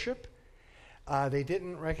of worship. They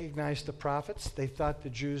didn't recognize the prophets. They thought the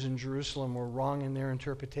Jews in Jerusalem were wrong in their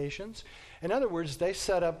interpretations. In other words, they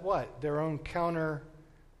set up what? Their own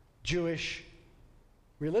counter-Jewish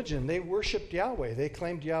religion. They worshiped Yahweh. They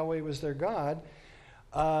claimed Yahweh was their God,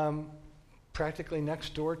 practically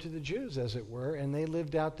next door to the Jews, as it were, and they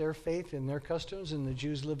lived out their faith in their customs, and the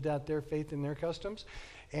Jews lived out their faith in their customs.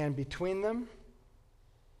 And between them,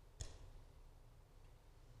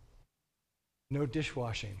 no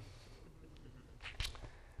dishwashing.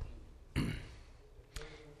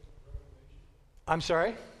 I'm sorry?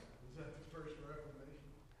 Was that the first Reformation?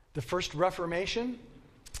 The first Reformation?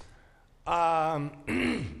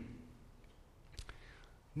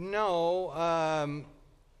 No,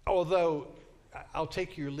 although I'll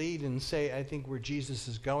take your lead and say I think where Jesus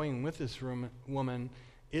is going with this woman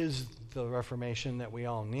is the Reformation that we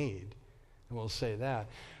all need. And we'll say that.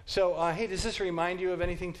 So, hey, does this remind you of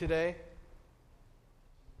anything today?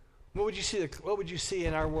 What would you see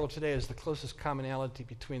in our world today as the closest commonality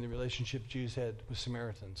between the relationship Jews had with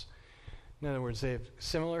Samaritans? In other words, they have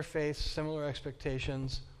similar faiths, similar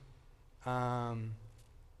expectations, but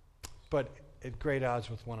at great odds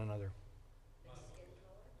with one another.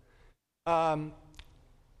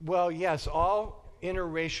 Well, yes, all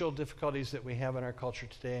interracial difficulties that we have in our culture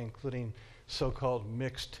today, including so-called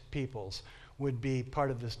mixed peoples, would be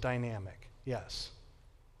part of this dynamic. Yes.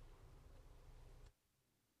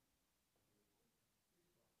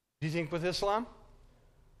 Do you think with Islam?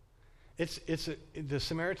 The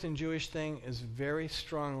Samaritan Jewish thing is very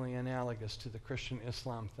strongly analogous to the Christian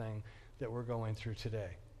Islam thing that we're going through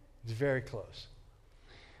today. It's very close.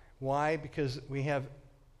 Why? Because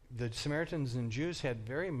the Samaritans and Jews had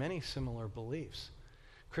very many similar beliefs.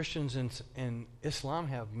 Christians and Islam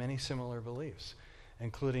have many similar beliefs,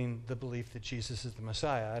 including the belief that Jesus is the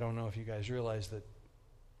Messiah. I don't know if you guys realize that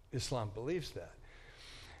Islam believes that.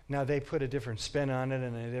 Now, they put a different spin on it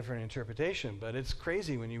and a different interpretation, but it's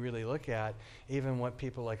crazy when you really look at even what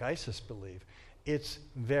people like ISIS believe. It's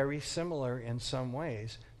very similar in some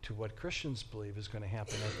ways to what Christians believe is going to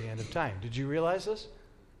happen at the end of time. Did you realize this?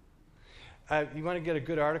 You want to get a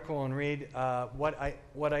good article and read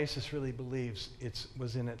what ISIS really believes. It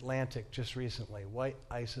was in Atlantic just recently. What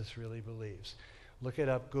ISIS really believes. Look it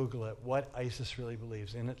up, Google it. What ISIS really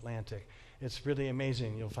believes in Atlantic. It's really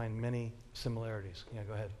amazing. You'll find many similarities. Yeah,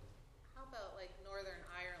 go ahead. How about like Northern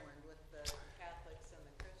Ireland with the Catholics and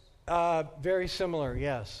the Christians? Very similar,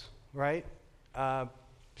 yes. Right?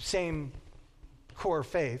 Same core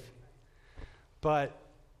faith, but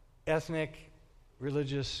ethnic,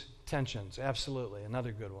 religious tensions. Absolutely.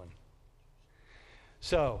 Another good one.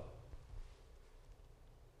 So,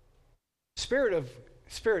 Spirit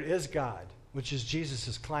is God, which is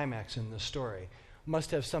Jesus' climax in this story,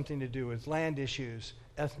 must have something to do with land issues,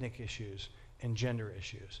 ethnic issues, and gender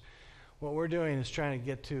issues. What we're doing is trying to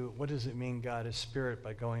get to what does it mean God is spirit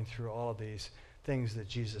by going through all of these things that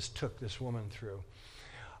Jesus took this woman through.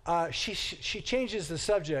 She changes the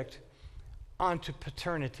subject onto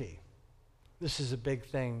paternity. This is a big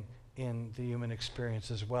thing in the human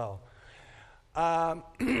experience as well.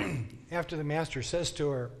 After the master says to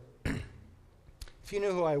her, if you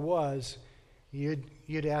knew who I was,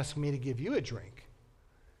 you'd ask me to give you a drink.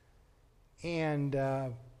 And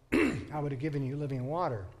I would have given you living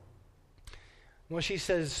water. Well, she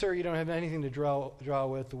says, sir, you don't have anything to draw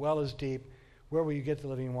with. The well is deep. Where will you get the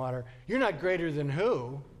living water? You're not greater than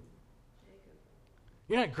who? Jacob.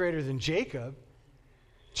 You're not greater than Jacob.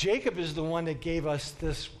 Jacob is the one that gave us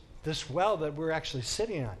this well that we're actually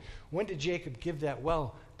sitting on. When did Jacob give that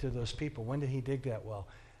well to those people? When did he dig that well?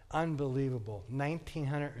 Unbelievable.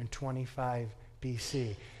 1925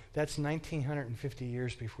 BC. That's 1950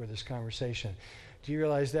 years before this conversation. Do you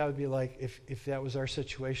realize that would be like, if that was our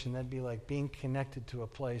situation, that'd be like being connected to a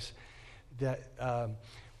place that,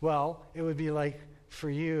 it would be like for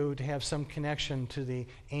you to have some connection to the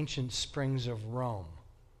ancient springs of Rome.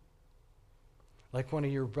 Like one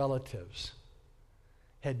of your relatives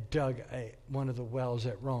had dug one of the wells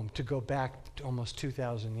at Rome to go back to almost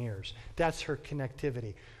 2,000 years. That's her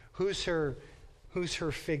connectivity. Who's her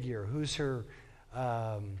figure? Who's her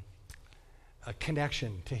a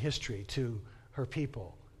connection to history, to her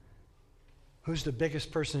people? Who's the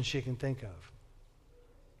biggest person she can think of?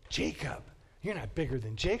 Jacob. You're not bigger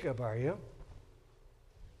than Jacob, are you?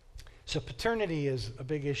 So paternity is a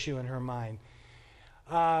big issue in her mind.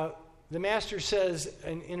 The master says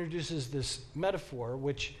and introduces this metaphor,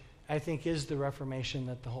 which I think is the Reformation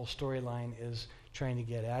that the whole storyline is trying to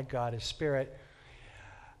get at. God is spirit.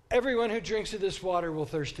 Everyone who drinks of this water will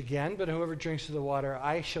thirst again, but whoever drinks of the water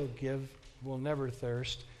I shall give will never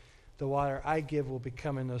thirst. The water I give will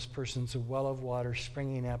become in those persons a well of water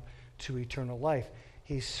springing up to eternal life.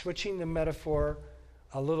 He's switching the metaphor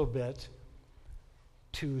a little bit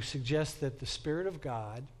to suggest that the Spirit of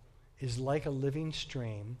God is like a living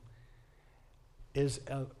stream, is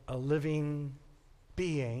a living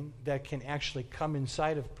being that can actually come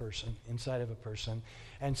inside of a person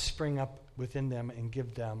and spring up within them and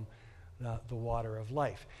give them the water of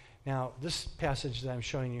life. Now, this passage that I'm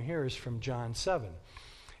showing you here is from John 7.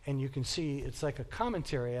 And you can see it's like a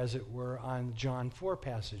commentary, as it were, on John 4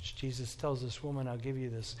 passage. Jesus tells this woman, I'll give you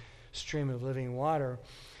this stream of living water.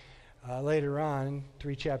 Later on,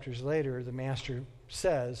 3 chapters later, the Master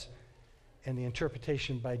says, and the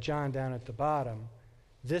interpretation by John down at the bottom,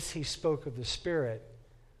 this he spoke of the Spirit,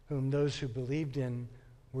 whom those who believed in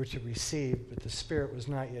were to receive, but the Spirit was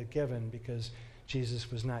not yet given because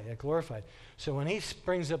Jesus was not yet glorified. So when he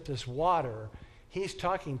brings up this water, he's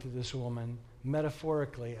talking to this woman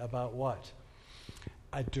metaphorically about what?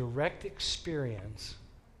 A direct experience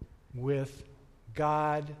with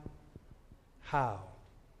God. How?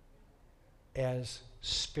 As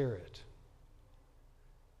Spirit.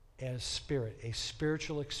 As Spirit. A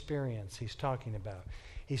spiritual experience he's talking about.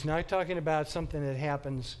 He's not talking about something that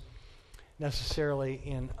happens necessarily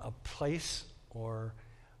in a place or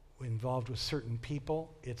involved with certain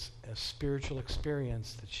people. It's a spiritual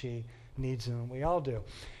experience that she needs, and we all do.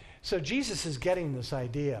 So Jesus is getting this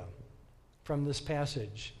idea from this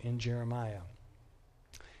passage in Jeremiah.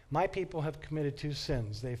 My people have committed 2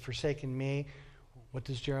 sins. They've forsaken me. What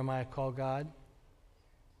does Jeremiah call God?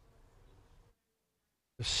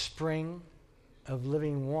 The spring of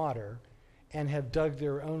living water, and have dug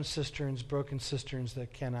their own cisterns, broken cisterns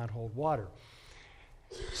that cannot hold water.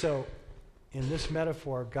 So, in this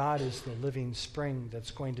metaphor, God is the living spring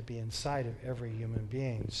that's going to be inside of every human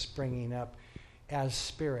being, springing up as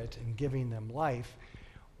Spirit and giving them life.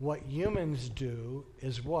 What humans do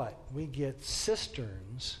is what? We get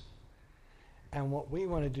cisterns, and what we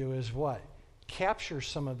want to do is what? Capture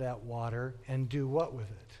some of that water and do what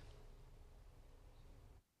with it?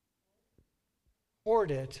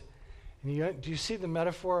 Hoard it. And do you see the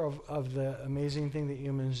metaphor of the amazing thing that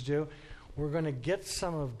humans do? We're going to get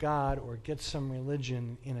some of God or get some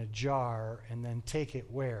religion in a jar and then take it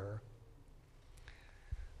where?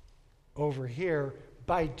 Over here.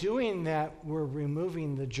 By doing that, we're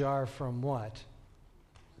removing the jar from what?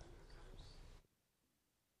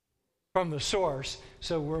 From the source.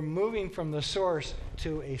 So we're moving from the source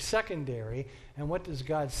to a secondary. And what does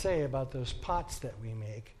God say about those pots that we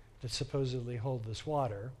make that supposedly hold this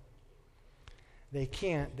water? They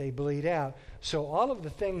can't, they bleed out. So all of the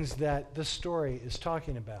things that this story is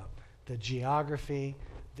talking about, the geography,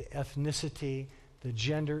 the ethnicity, the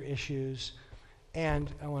gender issues,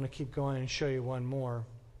 and I want to keep going and show you one more.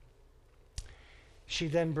 She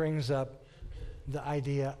then brings up the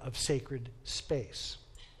idea of sacred space.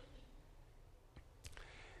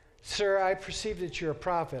 Sir, I perceive that you're a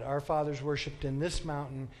prophet. Our fathers worshipped in this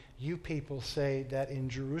mountain. You people say that in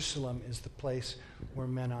Jerusalem is the place where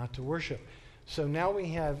men ought to worship. So now we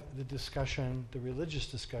have the discussion, the religious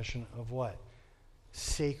discussion of what?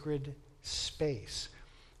 Sacred space.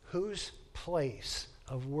 Whose place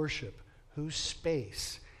of worship, whose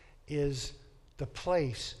space is the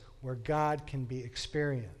place where God can be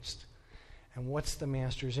experienced? And what's the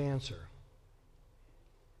Master's answer?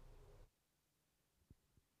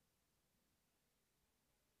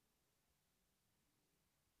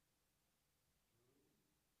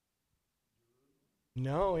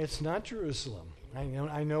 No, it's not Jerusalem.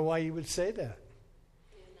 I know why you would say that.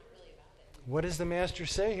 What does the Master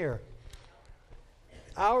say here?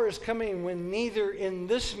 Hour is coming when neither in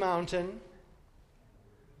this mountain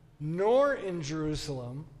nor in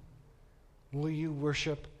Jerusalem will you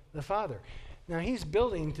worship the Father. Now he's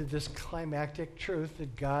building to this climactic truth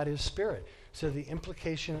that God is Spirit. So the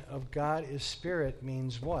implication of God is Spirit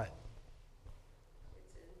means what?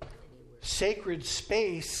 Sacred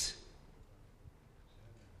space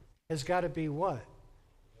has got to be what?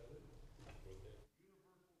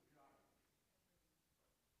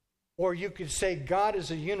 Or you could say God is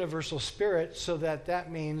a universal spirit, so that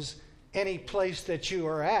means any place that you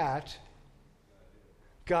are at,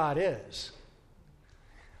 God is.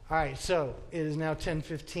 All right, so it is now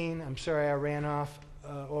 10:15. I'm sorry I ran off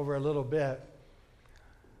over a little bit.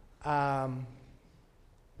 But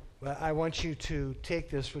I want you to take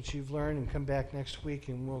this, what you've learned, and come back next week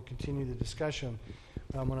and we'll continue the discussion.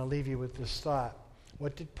 I'm going to leave you with this thought.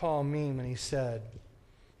 What did Paul mean when he said,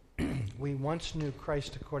 we once knew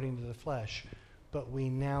Christ according to the flesh, but we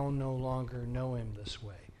now no longer know him this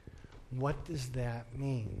way? What does that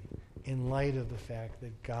mean in light of the fact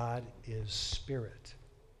that God is Spirit?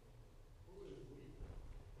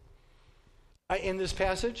 In this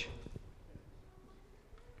passage?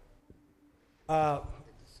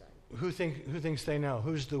 Who thinks they know?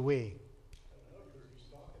 Who's the we?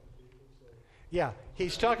 Yeah,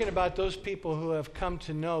 he's talking about those people who have come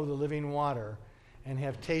to know the living water and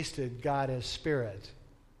have tasted God as Spirit.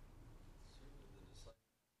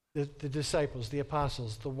 The disciples, the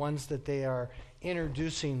apostles, the ones that they are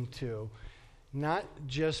introducing to, not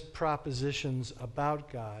just propositions about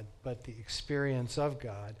God, but the experience of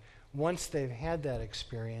God. Once they've had that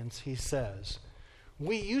experience, he says,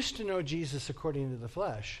 we used to know Jesus according to the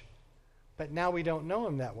flesh, but now we don't know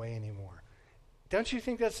him that way anymore. Don't you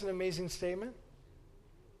think that's an amazing statement?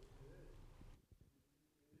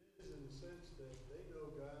 It is in the sense that they know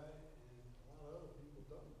God and a lot of other people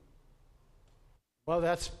don't. Well,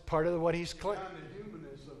 that's part of what he's claiming. Beyond the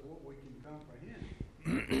humanness of what we can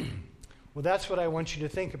comprehend. Well, that's what I want you to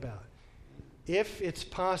think about. If it's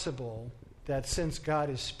possible that since God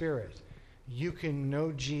is spirit, you can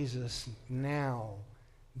know Jesus now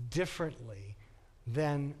differently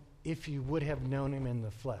than if you would have known him in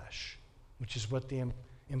the flesh, which is what the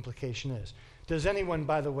implication is. Does anyone,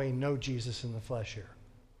 by the way, know Jesus in the flesh here?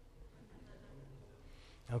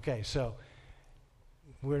 Okay, so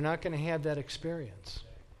we're not going to have that experience.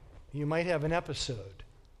 You might have an episode,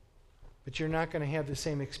 but you're not going to have the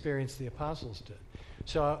same experience the apostles did.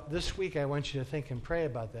 So this week I want you to think and pray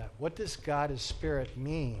about that. What does God as Spirit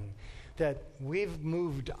mean? That we've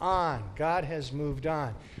moved on. God has moved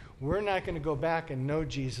on. We're not going to go back and know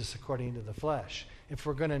Jesus according to the flesh. If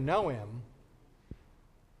we're going to know him,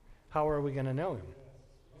 how are we going to know him?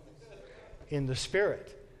 In the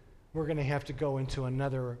Spirit. We're going to have to go into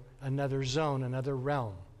another zone, another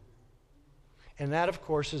realm. And that, of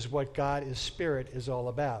course, is what God as Spirit is all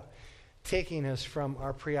about. Taking us from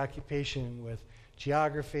our preoccupation with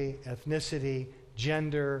geography, ethnicity,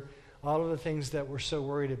 gender, all of the things that we're so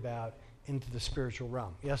worried about into the spiritual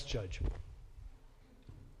realm. Yes, Judge? The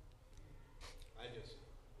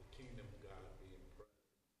kingdom of God being present.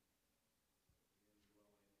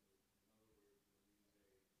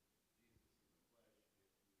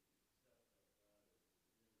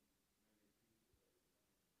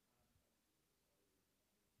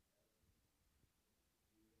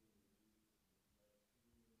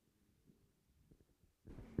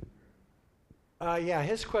 Yeah,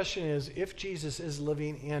 his question is, if Jesus is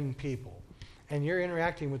living in people and you're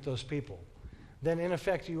interacting with those people, then in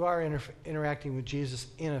effect you are interacting with Jesus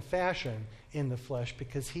in a fashion in the flesh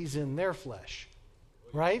because he's in their flesh.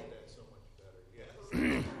 Right? That's so much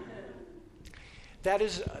better.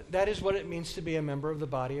 Yes. That is what it means to be a member of the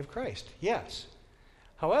body of Christ. Yes.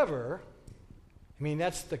 However, I mean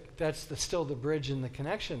that's still the bridge and the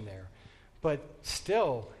connection there. But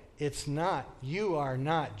still, it's not, you are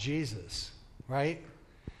not Jesus. Right?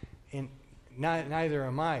 And neither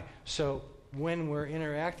am I. So when we're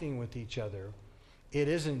interacting with each other, it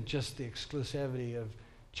isn't just the exclusivity of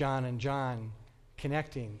John and John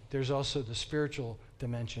connecting. There's also the spiritual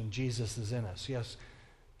dimension. Jesus is in us. Yes?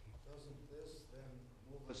 Doesn't this then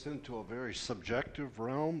move us into a very subjective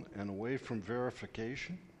realm and away from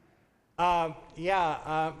verification? I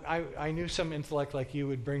knew some intellect like you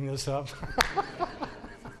would bring this up.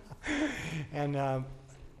 And...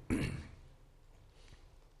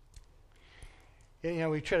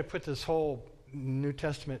 we try to put this whole New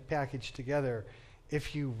Testament package together.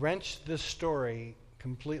 If you wrench this story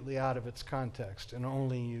completely out of its context and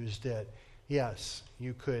only used it, yes,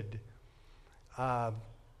 you could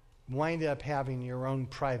wind up having your own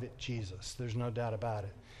private Jesus. There's no doubt about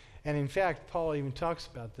it. And in fact, Paul even talks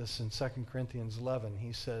about this in 2 Corinthians 11.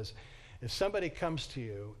 He says, if somebody comes to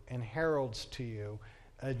you and heralds to you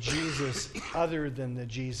a Jesus other than the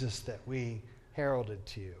Jesus that we heralded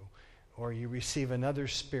to you, or you receive another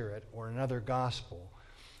spirit or another gospel.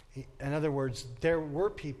 In other words, there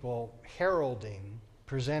were people heralding,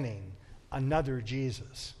 presenting another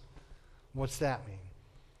Jesus. What's that mean?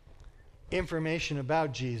 Information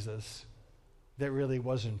about Jesus that really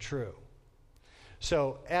wasn't true.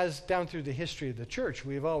 So as down through the history of the church,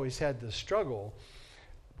 we've always had this struggle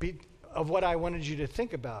of what I wanted you to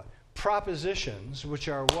think about. Propositions, which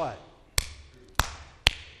are what?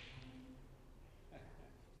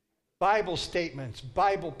 Bible statements,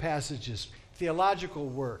 Bible passages, theological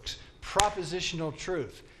works, propositional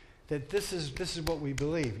truth. That this is what we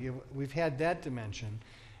believe. We've had that dimension.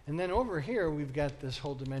 And then over here, we've got this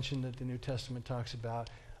whole dimension that the New Testament talks about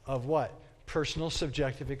of what? Personal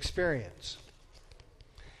subjective experience.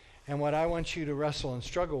 And what I want you to wrestle and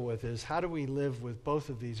struggle with is how do we live with both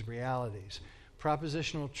of these realities?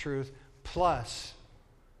 Propositional truth plus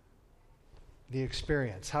the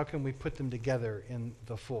experience. How can we put them together in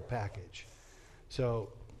the full package? So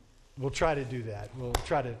we'll try to do that. We'll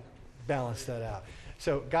try to balance that out.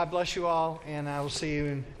 So God bless you all, and I will see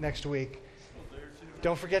you next week.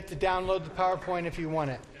 Don't forget to download the PowerPoint if you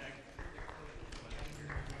want it.